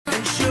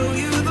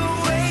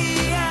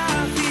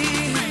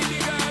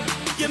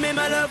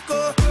love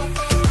go.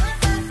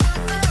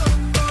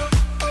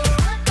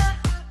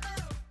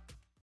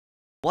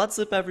 What's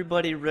up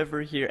everybody,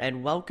 River here,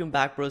 and welcome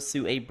back bros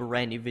to a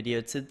brand new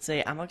video.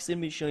 Today I'm actually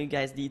going to be showing you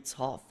guys the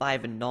top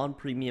 5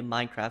 non-premium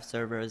Minecraft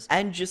servers,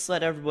 and just to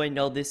let everybody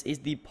know, this is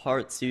the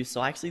part 2,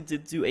 so I actually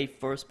did do a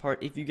first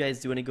part if you guys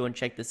do want to go and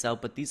check this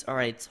out, but these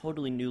are a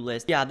totally new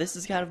list. Yeah, this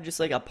is kind of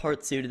just like a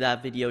part 2 to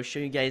that video,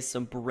 showing you guys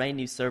some brand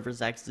new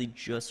servers actually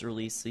just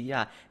released. So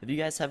yeah, if you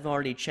guys haven't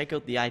already, check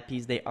out the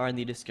IPs, they are in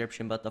the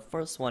description, but the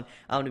first one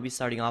I'm going to be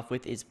starting off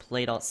with is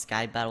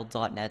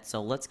play.skybattle.net,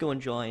 so let's go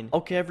and join.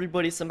 Okay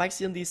everybody, so I'm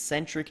actually on the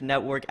Centric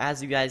network,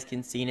 as you guys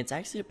can see, and it's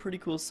actually a pretty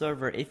cool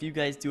server. If you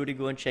guys do want to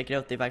go and check it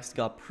out, they've actually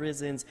got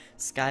prisons,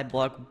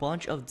 skyblock,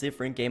 bunch of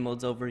different game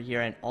modes over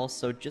here, and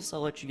also just to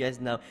let you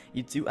guys know,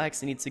 you do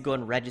actually need to go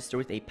and register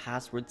with a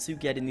password to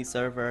get in the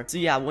server. So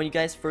yeah, when you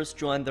guys first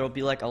join, there will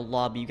be like a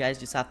lobby. You guys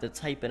just have to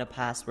type in a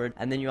password,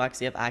 and then you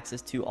actually have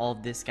access to all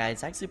of this, guys.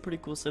 It's actually a pretty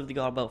cool server. They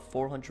got about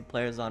 400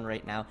 players on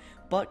right now.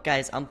 But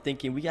guys, I'm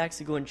thinking we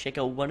actually go and check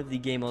out one of the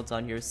game modes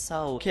on here.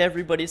 So okay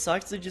everybody, so I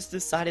actually just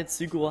decided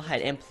to go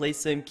ahead and play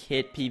some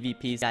kit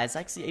PvPs, guys. It's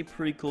actually a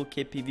pretty cool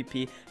kit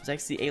PvP. There's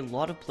actually a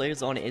lot of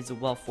players on it as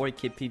well for a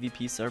kit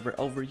PvP server.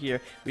 Over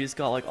here we just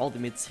got like all the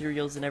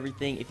materials and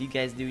everything. If you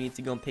guys do need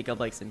to go and pick up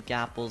like some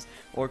gapples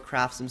or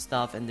craft some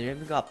stuff, and they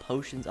even got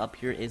potions up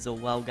here as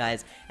well,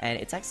 guys, and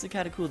it's actually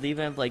kind of cool. They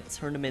even have like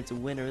tournament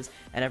winners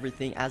and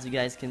everything, as you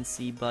guys can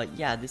see. But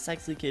yeah, this is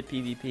actually kit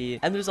PvP,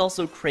 and there's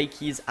also crate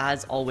keys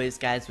as always,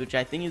 guys, which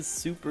I think is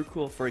super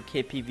cool for a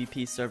kit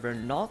PvP server.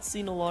 Not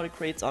seen a lot of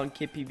crates on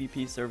kit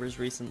PvP servers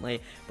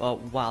recently, but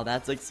wow,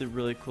 that's actually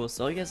really cool.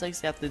 So all you guys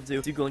actually have to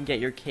do to go and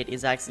get your kit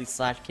is actually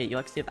 /kit. You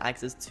actually have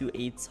access to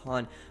a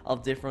ton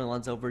of different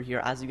ones over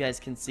here. As you guys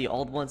can see,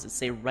 all the ones that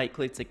say right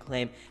click to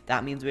claim,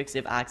 that means we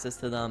actually have access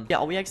to them. Yeah,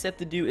 all we actually have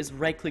to do is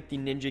right click the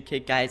ninja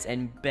kit, guys,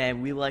 and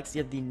bam, we will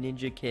actually have the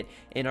ninja kit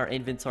in our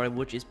inventory,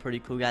 which is pretty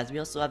cool, guys. We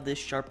also have this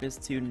sharpness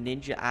 2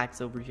 ninja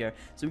axe over here,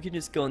 so we can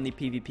just go in the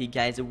PvP,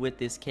 guys, with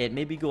this kit.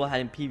 Maybe go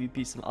ahead and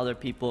PvP some other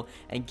people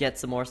and get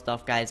some more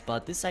stuff, guys.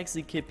 But this is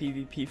actually kit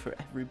PvP for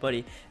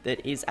everybody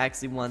that is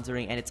actually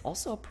wondering, and it's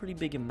also a pretty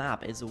big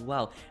map as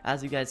well,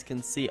 as you guys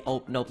can see.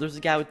 Oh nope, there's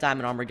a guy with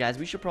diamond armor, guys.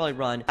 We should probably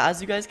run.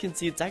 As you guys can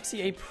see, it's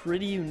actually a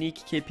pretty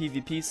unique kit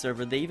PvP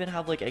server. They even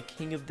have like a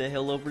king of the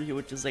hill over here,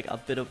 which is like a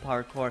bit of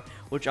parkour,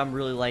 which I'm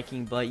really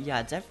liking. But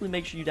yeah, definitely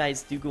make sure you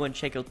guys do go and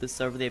check out this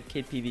server. They have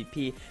kit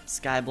PvP,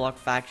 skyblock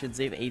factions.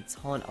 They have a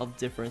ton of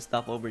different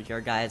stuff over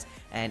here, guys,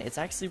 and it's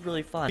actually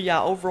really fun. But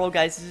yeah, overall,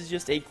 guys, this is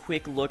just a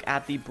quick look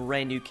at the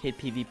brand new kit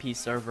PvP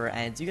server,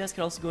 and you guys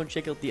can also go and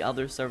check out the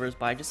other servers,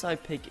 but I just thought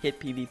I'd pick kit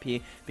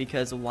PvP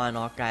because why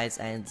not, guys.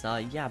 And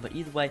yeah, but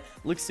either way,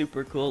 looks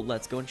super cool.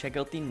 Let's go and check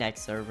out the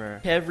next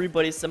server. Hey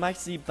everybody, so I'm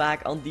actually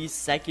back on the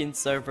second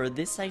server.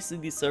 This is actually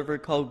the server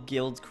called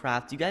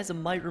Guildcraft. You guys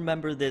might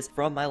remember this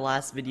from my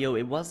last video.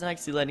 It wasn't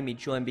actually letting me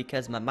join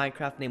because my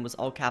Minecraft name was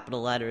all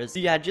capital letters. So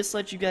yeah, just to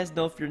let you guys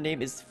know, if your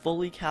name is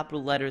fully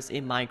capital letters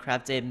in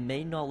Minecraft, it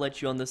may not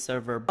let you on the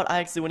server. But I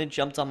actually went and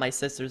jumped on my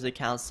sister's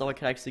account so I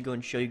could actually go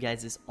and show you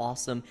guys this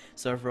awesome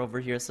server over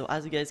here. So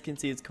as you guys can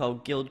see, it's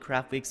called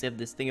Guildcraft. We actually have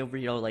this thing over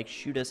here to like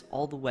shoot us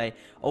all the way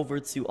over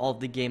to all of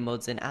the game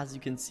modes, and as you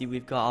can see,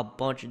 we've got a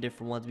bunch of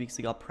different ones. We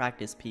actually got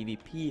practice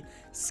PvP,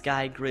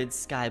 sky grid,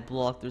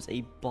 skyblock. There's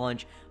a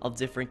bunch of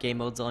different game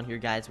modes on here,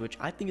 guys, which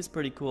I think is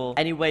pretty cool.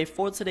 Anyway,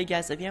 for today,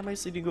 guys, I think I'm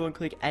actually gonna go and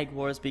click Egg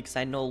Wars because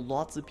I know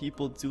lots of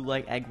people do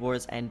like Egg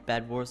Wars and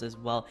Bed Wars as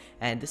well,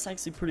 and this is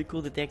actually pretty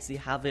cool that they actually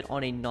have it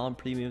on a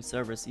non-premium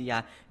server. So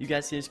yeah, you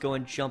guys can just go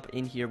and jump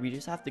in here. We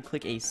just have to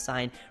click a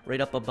sign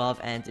right up above,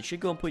 and it should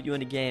go and put you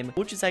in a game,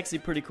 which is actually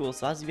pretty cool.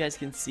 So as you guys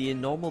can see,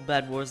 in normal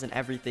Bed Wars and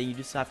everything, you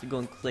just have to go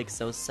and click.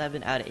 So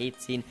 7 out of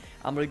 18,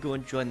 I'm gonna go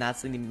and join.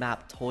 That's in the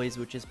map toys,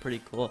 which is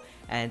pretty cool,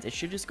 and it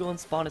should just go and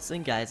spawn us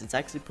in, guys. It's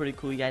actually pretty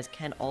cool. You guys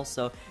can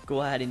also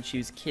go ahead and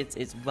choose kits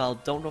as well.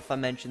 Don't know if I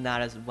mentioned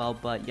that as well,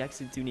 but you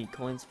actually do need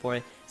coins for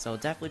it, so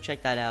definitely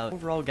check that out.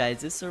 Overall,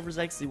 guys, this server is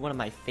actually one of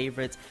my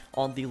favorites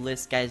on the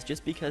list, guys,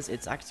 just because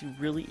it's actually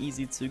really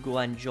easy to go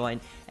and join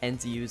and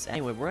to use.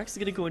 Anyway, we're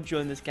actually gonna go and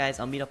join this, guys.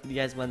 I'll meet up with you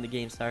guys when the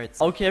game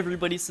starts. Okay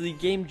everybody, so the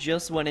game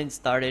just went and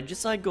started.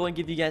 Just so I go and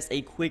give you guys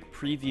a quick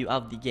preview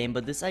of the game,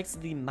 but this is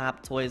actually the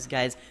map toys,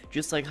 guys,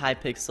 just like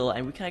Hypixel,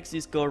 and we can actually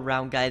just go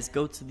around, guys,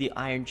 go to the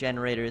iron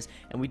generators,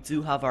 and we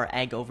do have our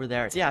egg over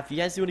there. So yeah, if you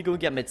guys do want to go and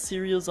get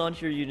materials on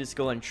here, you just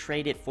go and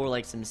trade it for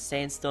like some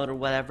sandstone or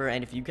whatever.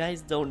 And if you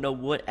guys don't know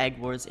what Egg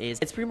Wars is,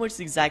 it's pretty much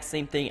the exact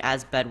same thing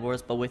as Bed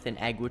Wars, but with an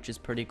egg, which is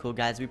pretty cool,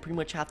 guys. We pretty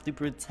much have to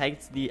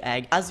protect the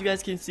egg. As you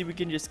guys can see, we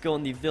can just go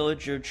in the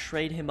villager,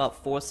 trade him up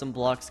for some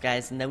blocks,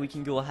 guys, and then we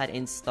can go ahead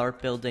and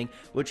start building,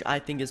 which I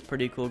think is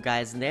pretty cool,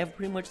 guys. And they have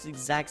pretty much the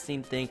exact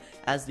same thing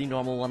as the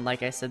normal one.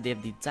 Like I said, they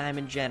have the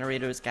diamond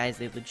generators, guys.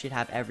 They legit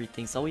have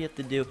everything. So all we have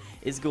to do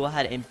is go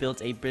ahead and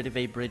build a bit of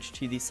a bridge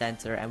to the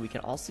center, and we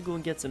can also go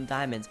and get some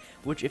diamonds,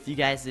 which if you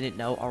guys didn't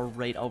know are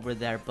right over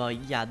there.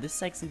 But yeah, this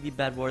is actually the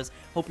Bed Wars.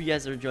 Hope you guys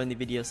guys are enjoying the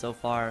video so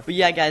far. But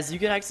yeah, guys, you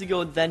can actually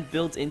go and then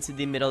build into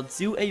the middle,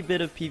 do a bit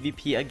of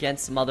PvP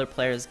against some other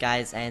players,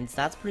 guys, and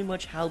that's pretty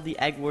much how the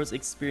Egg Wars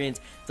experience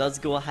does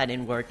go ahead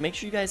and work. Make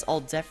sure you guys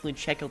all definitely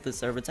check out the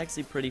server. It's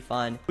actually pretty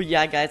fun. But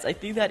yeah, guys, I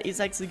think that is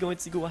actually going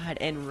to go ahead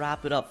and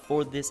wrap it up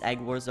for this Egg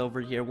Wars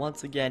over here.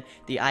 Once again,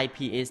 the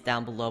IP is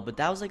down below, but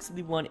that was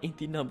actually the one in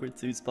the number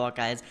 2 spot,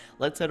 guys.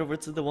 Let's head over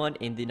to the one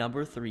in the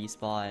number 3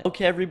 spot.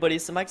 Okay, everybody,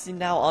 so I'm actually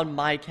now on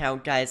my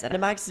account, guys, and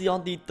I'm actually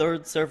on the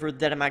 3rd server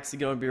that I'm actually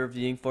going to be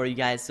reviewing for you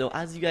guys. So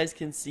as you guys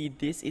can see,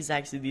 this is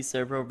actually the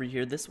server over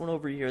here. This one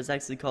over here is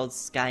actually called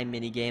Sky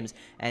Minigames,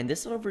 and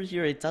this one over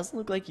here, it doesn't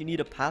look like you need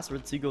a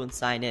password to go and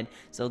sign in,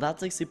 so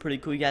that's actually pretty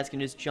cool. You guys can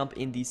just jump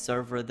in the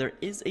server. There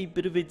is a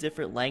bit of a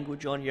different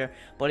language on here,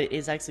 but it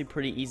is actually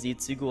pretty easy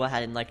to go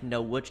ahead and like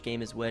know which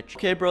game is which.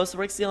 Okay, bro, so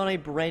we're actually on a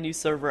brand new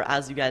server,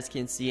 as you guys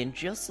can see, and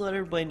just to let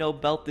everybody know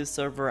about this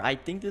server, I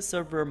think this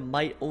server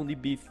might only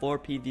be for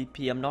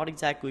PvP. I'm not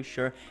exactly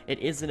sure. It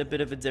is in a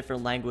bit of a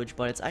different language,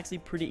 but it's actually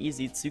pretty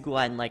easy to go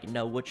ahead and like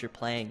know what you're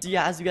playing. So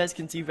yeah, as you guys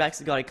can see, we've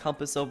actually got a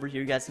compass over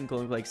here. You guys can go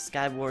and like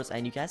Sky Wars,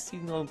 and you guys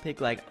can go and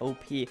pick like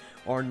OP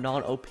or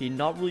non-OP.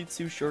 Not really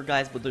too sure,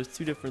 guys, but there's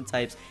 2 different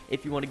types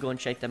if you want to go and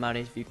check them out.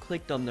 And if you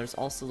click them, there's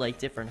also like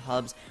different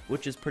hubs,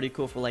 which is pretty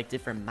cool for like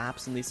different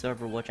maps in the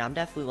server, which I'm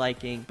definitely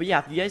liking. But yeah,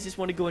 if you guys just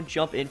want to go and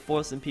jump in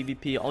for some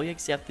PvP, all you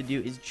actually have to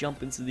do is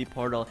jump into the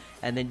portal,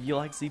 and then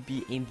you'll actually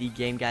be in the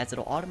game, guys.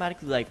 It'll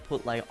automatically like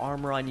put like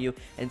armor on you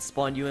and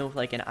spawn you in with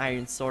like an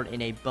iron sword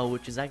and a bow,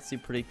 which is actually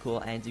pretty cool.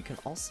 And you can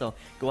also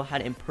go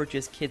ahead and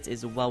purchase kits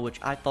as well, which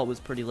I thought was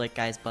pretty lit,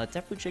 guys. But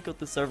definitely check out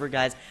the server,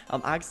 guys.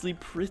 I'm actually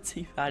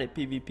pretty bad at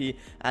PvP,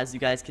 as you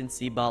guys can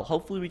see, but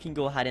hopefully we can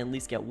go ahead and at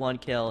least get 1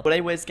 kill. But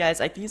anyways,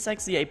 guys, I think it's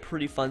actually a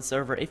pretty fun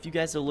server. If you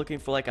guys are looking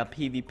for like a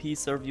PvP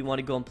server, you want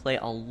to go and play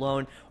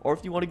alone, or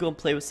if you want to go and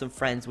play with some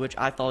friends, which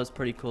I thought was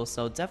pretty cool.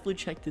 So definitely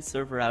check this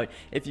server out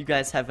if you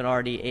guys haven't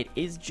already. It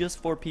is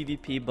just for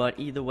PvP, but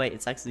either way,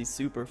 it's actually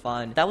super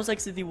fun. That was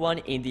actually the one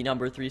in the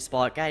number 3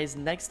 spot, guys.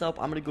 Next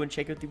up, I'm gonna go and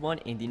check out the one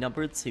in the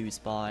number 2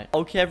 spot.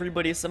 Okay,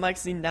 everybody, so I'm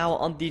actually now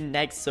on the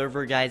next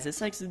server, guys. This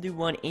is actually the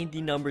one in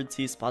the number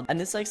 2 spot, and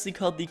this is actually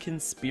called the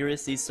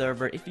Conspiracy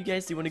server. If you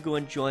guys do want to go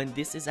and join,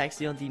 this is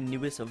actually on the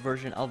newest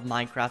version of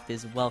Minecraft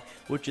as well,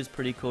 which is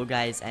pretty cool,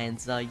 guys.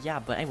 And yeah,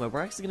 but anyway,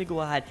 we're actually gonna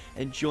go ahead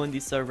and join the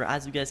server.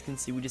 As you guys can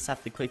see, we just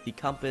have to click the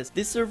compass.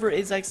 This server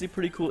is actually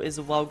pretty cool as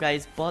well,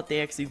 guys, but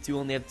they actually do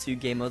only have 2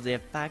 game modes. They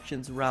have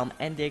Factions, Realm,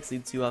 and they actually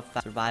do have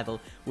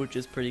Survival, which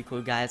is pretty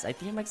cool, guys. I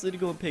think I'm actually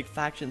gonna go and pick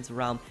Factions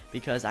Realm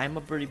because I'm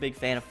a pretty big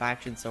fan of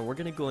Factions, so we're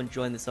gonna go and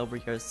join this over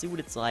here, see what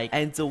it's like.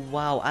 And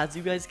wow, as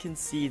you guys can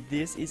see,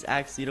 this is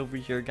actually over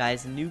here,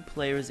 guys. New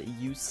players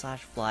use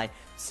 /fly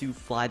to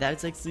fly.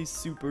 That's actually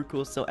super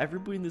cool. So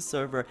everybody in the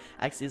server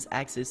actually has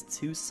access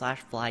to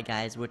 /fly,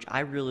 guys, which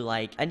I really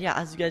like. And yeah,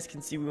 as you guys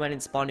can see, we went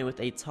and spawned in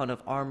with a ton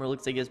of armor.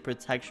 Looks like it's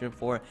protection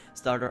for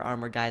starter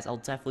armor, guys. I'll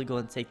definitely go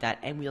and take that.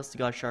 And we also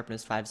got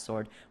sharpness 5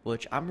 sword,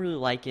 which I'm really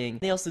liking.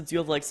 They also do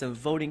have like some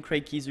voting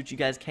crate keys, which you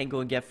guys can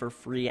go and get for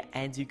free,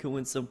 and you can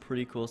win some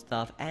pretty cool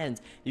stuff. And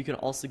you can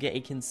also get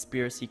a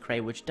conspiracy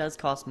crate, which does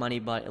cost money,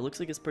 but it looks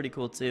like it's pretty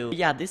cool too. But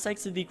yeah, this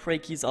actually the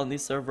crate keys on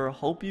this server.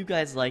 Hope you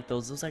guys like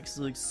those. Those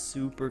actually look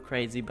super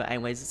crazy. But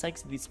anyways, this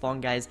actually the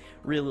spawn, guys.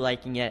 Really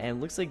liking it. And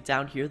it looks like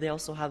down here they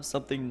also have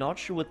something. Not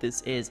sure what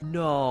this is.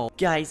 No,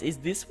 guys, is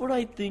this what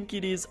I think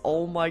it is?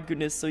 Oh my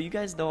goodness. So you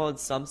guys know on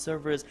some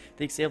servers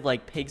they say have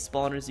like pig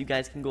spawners. You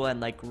guys can go ahead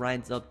and like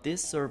grind up.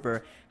 This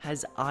server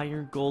has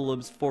iron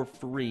golems for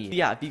free. So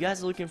yeah, if you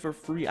guys are looking for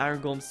free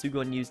iron golems to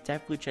go and use,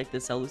 definitely check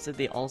this out. Looks like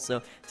they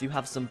also do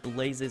have some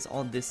blazes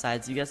on this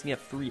side, so you guys can get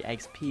free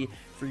XP,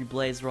 free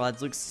blaze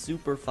rods. Looks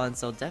super fun,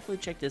 so definitely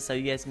check this out.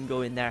 You guys can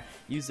go in there,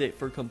 use it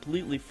for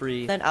completely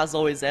free. Then as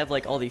always, they have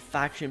like all the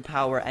faction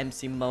power,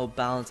 MC mode,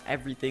 balance,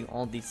 everything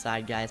on the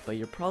side, guys. But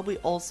you're probably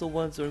also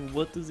wondering,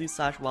 what does the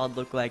 /wild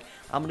look like?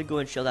 I'm gonna go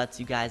and show that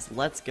to you guys.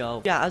 Let's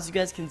go. Yeah, as you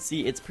guys can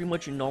see, it's pretty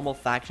much normal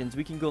factions.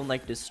 We can go and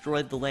like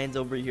destroy the lands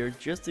over here,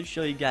 just to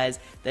show you guys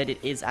that it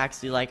is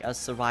actually like a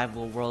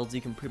survival world. You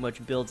can pretty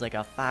much build like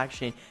a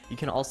faction. You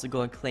can also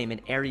go and claim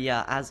an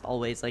area, as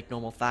always, like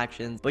normal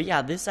factions. But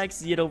yeah, this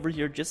actually it over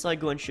here, just so I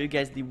go and show you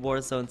guys the war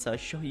zone to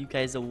show you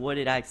guys what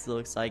it actually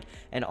looks like.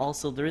 And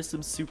also there is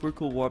some super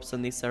cool warps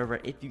on this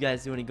server. If you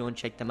guys do want to go and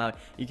check them out,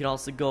 you can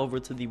also go over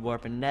to the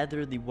warp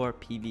nether, the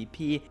warp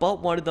PvP. But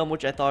one of them,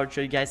 which I thought I'd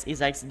show you guys,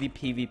 is actually the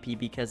PvP,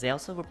 because they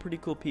also have a pretty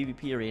cool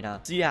PvP arena.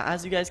 So yeah,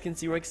 as you guys can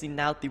see, we're actually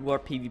now at the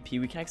warp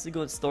PvP. We can actually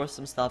go and store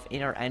some stuff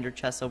in our ender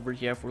chest over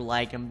here for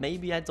like, and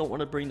maybe I don't want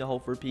to bring the hoe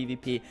for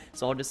PvP,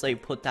 so I'll just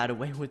like put that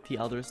away with the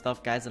other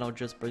stuff, guys, and I'll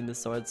just bring the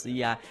sword. So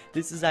yeah,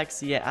 this is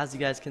actually it. As you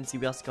guys can see,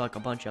 we also got like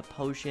a bunch of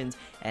potions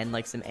and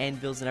like some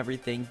anvils and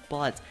everything,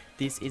 but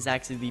this is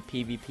actually the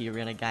PvP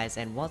arena, guys.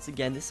 And once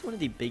again, this is one of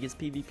the biggest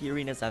PvP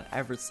arenas I've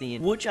ever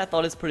seen, which I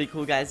thought is pretty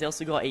cool, guys. They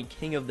also got a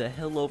king of the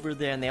hill over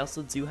there, and they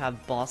also do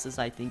have bosses,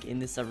 I think, in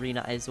this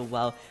arena as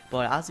well.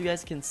 But as you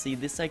guys can see,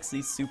 this is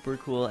actually super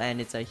cool,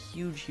 and it's a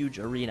huge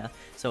arena.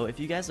 So if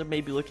you guys are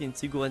maybe looking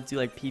to go and do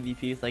like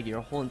PvP with like your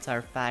whole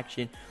entire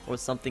faction or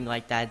something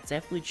like that,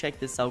 definitely check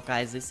this out, guys.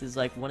 guys. This is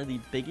like one of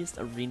the biggest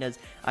arenas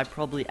I've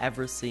probably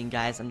ever seen,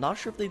 guys. I'm not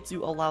sure if they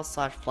do allow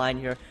slash flying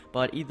here,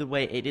 but either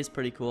way, it is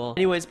pretty cool.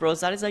 Anyways, bros,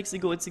 that is actually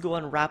going to go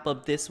and wrap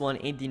up this one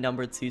in the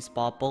number 2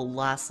 spot. But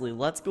lastly,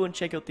 let's go and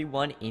check out the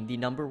one in the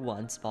number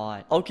 1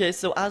 spot. Okay,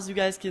 so as you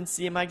guys can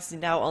see, I'm actually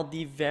now on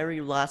the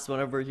very last one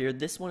over here.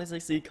 This one is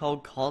actually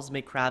called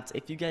Cosmic Crafts.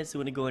 If you guys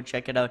want to go and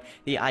check it out,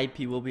 the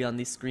IP will be on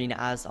the screen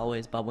as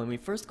always. But when we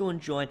first go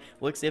and join,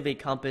 we'll actually have a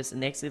compass,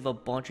 and next we have a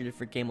bunch of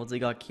different game modes. They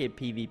got Kit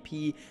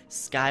PvP,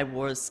 Sky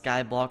Wars,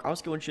 Skyblock. I'll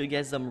just go and show you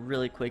guys them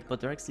really quick,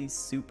 but they're actually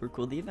super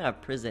cool. They even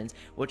have prisons,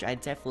 which I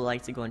definitely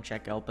like to go and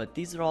check out. But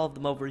these are all of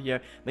them over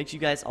here. Make sure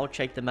you guys all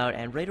check them out.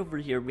 And right over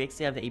here, we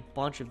actually have a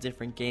bunch of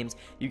different games.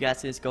 You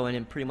guys can just go in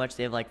and pretty much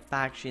they have like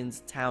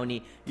factions,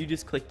 townie. You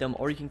just click them,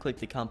 or you can click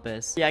the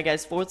compass. Yeah,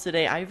 guys, for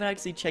today, I even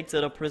actually checked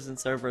out a prison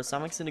server, so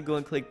I'm actually gonna go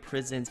and click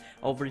prisons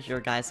over here,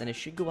 guys, and it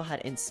should go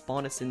ahead and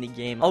spawn us in the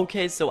game.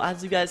 Okay, so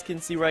as you guys can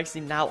see, we're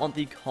actually now on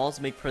the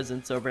Cosmic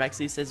Prison server. It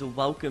actually says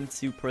welcome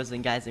to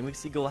prison, guys, and we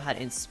actually go ahead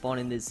and spawn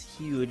in this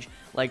huge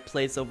like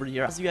place over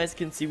here. As you guys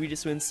can see, we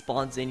just went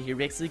spawns in here.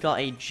 We actually got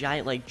a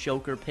giant like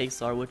Joker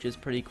Pixar, which is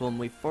pretty cool. When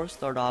we first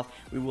start off,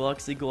 we will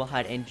actually go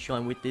ahead and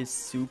join with this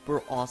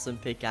super awesome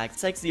pickaxe.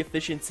 It's actually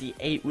efficiency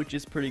 8, which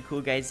is pretty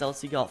cool, guys.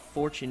 Also, you got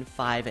fortune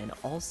 5 and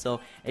also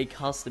a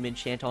custom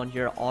enchant on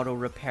here, auto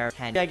repair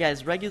 10. Yeah,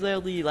 guys,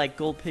 regularly like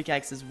gold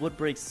pickaxes would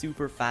break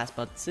super fast,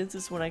 but since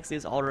this one actually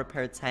is auto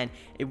repair 10,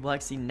 it will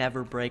actually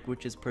never break,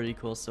 which is pretty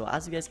cool. So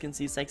as you guys can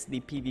see, it's actually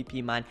the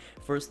PvP mine.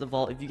 First of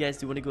all, if you guys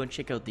do want to go and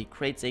check out the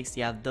crates,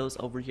 you have those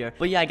over here.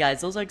 But yeah,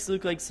 guys, those actually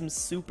look like some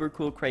super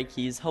cool crate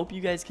keys. Hope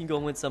you guys can go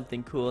and win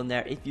something cool in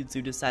there if you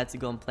do decide to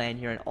go and play in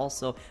here. And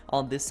also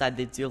on this side,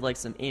 they do have like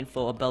some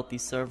info about the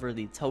server,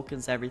 the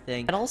tokens,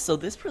 everything. And also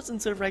this prison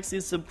server actually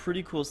has some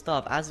pretty cool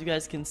stuff. As you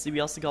guys can see,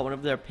 we also got one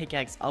of their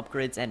pickaxe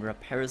upgrades and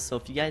repairs. So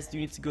if you guys do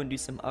need to go and do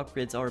some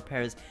upgrades or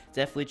repairs,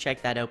 definitely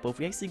check that out. But if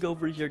we actually go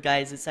over here,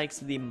 guys, it's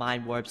actually the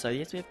mine warp. So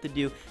yes, we have to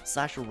do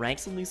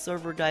 /ranks on the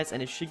server, guys,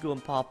 and it should go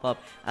and pop up.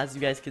 As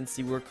you guys can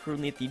see, we're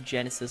currently at the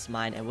Genesis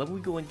mine, and when we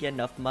go and get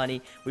enough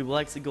money, we will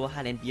actually go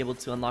ahead and be able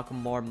to unlock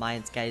more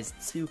mines, guys,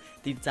 to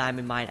the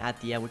diamond mine at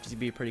the end, which is gonna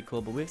be pretty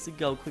cool. But we actually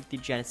go click the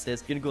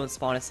Genesis. We're gonna go and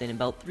spawn us in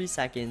about 3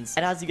 seconds.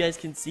 And as you guys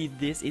can see,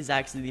 this is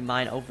actually the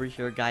mine over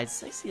here, guys.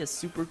 It's actually a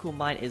super cool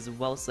mine as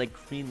well. It's like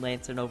Green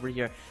Lantern over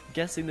here. I'm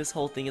guessing this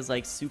whole thing is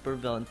like super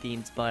villain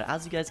themed, but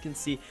as you guys can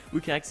see,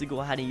 we can actually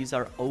go ahead and use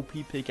our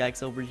OP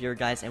pickaxe over here,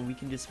 guys, and we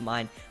can just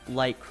mine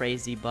like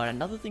crazy. But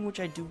another thing which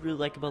I do really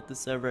like about this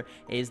server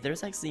is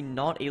there's actually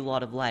not a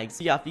lot of lags.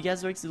 So yeah, if you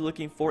guys are actually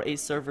looking for a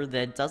server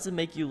that doesn't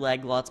make you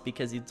lag lots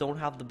because you don't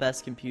have the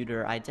best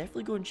computer, I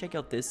definitely go and check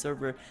out this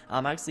server.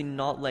 I'm actually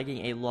not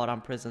lagging a lot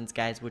on prisons,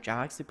 guys, which I'm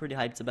actually pretty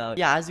hyped about.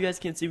 Yeah, as you guys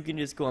can see, we can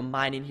just go and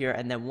mine in here,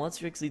 and then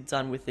once you're actually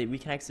done with it, we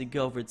can actually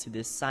go over to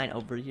this sign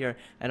over here,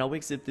 and all we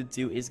have to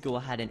do is go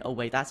ahead and, oh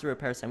wait, that's a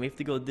repair sign. We have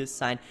to go to this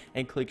sign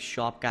and click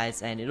shop,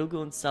 guys, and it'll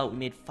go and sell. We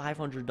made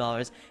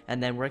 $500,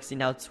 and then we're actually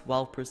now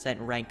 12%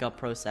 rank up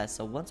process.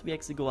 So once we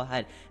actually go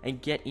ahead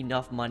and get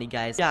enough money,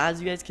 guys, yeah,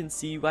 as you guys can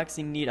see, you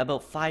actually need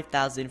about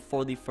 5,000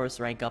 for the first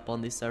rank up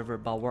on this server,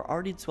 but we're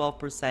already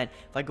 12%.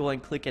 If I go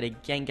and click it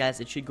again, guys,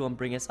 it should go and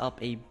bring us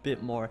up a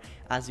bit more,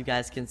 as you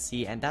guys can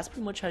see. And that's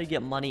pretty much how you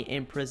get money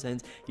in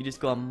prisons. You just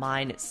go and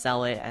mine,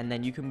 sell it, and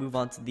then you can move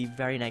on to the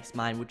very next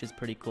mine, which is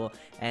pretty cool.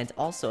 And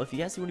also, if you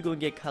guys want to go and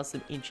get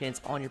custom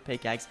enchants on your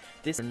pickaxe,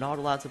 this are not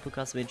allowed to put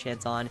custom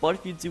enchants on, but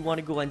if you do want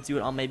to go and do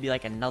it on maybe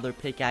like another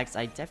pickaxe,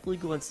 I definitely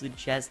go and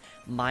suggest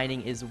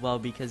mining as well,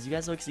 because you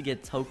guys will actually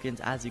get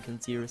tokens. As you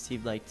can see, you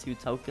received like 2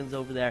 tokens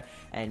over there,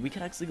 and we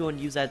can actually go and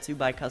use that to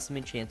buy custom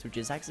enchants, which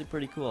is actually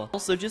pretty cool.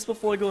 Also, just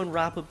before I go and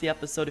wrap up the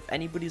episode, if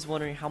anybody's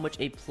wondering how much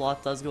a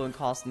plot does go and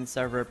cost in the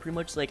server, pretty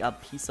much like a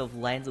piece of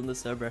land on the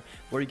server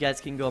where you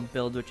guys can go and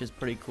build, which is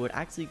pretty cool. It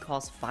actually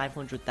costs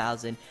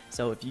 500,000.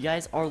 So if you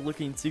guys are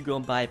looking to go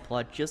and buy a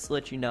plot, just to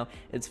let you know,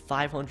 it's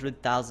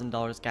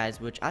 $500,000,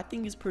 guys, which I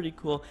think is pretty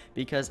cool,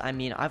 because I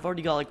mean, I've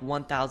already got like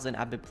 1,000.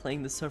 I've been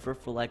playing the server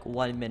for like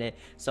 1 minute,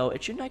 so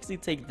it shouldn't actually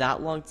take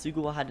that long to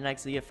go ahead and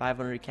actually get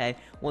 500k.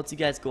 Once you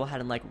guys go ahead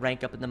and like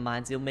rank up in the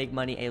mines, you'll make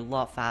money a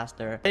lot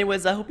faster.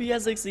 Anyways, I hope you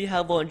guys actually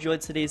have all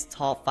enjoyed today's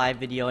top 5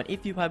 video, and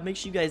if you have, make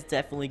sure you guys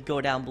definitely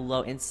go down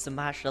below and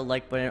smash that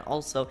like button.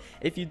 Also,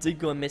 if you did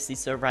go and miss the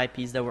server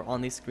IPs that were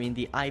on the screen,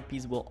 the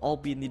IPs will all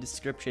be in the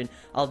description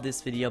of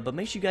this video. But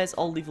make sure you guys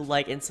all leave a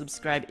like and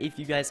subscribe if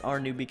you guys are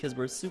new, because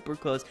we're super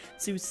close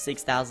to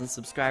 6,000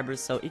 subscribers.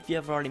 So if you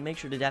haven't already, make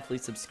sure to definitely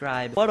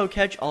subscribe. But I'll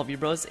catch all of you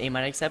bros in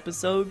my next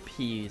episode.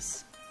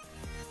 Peace.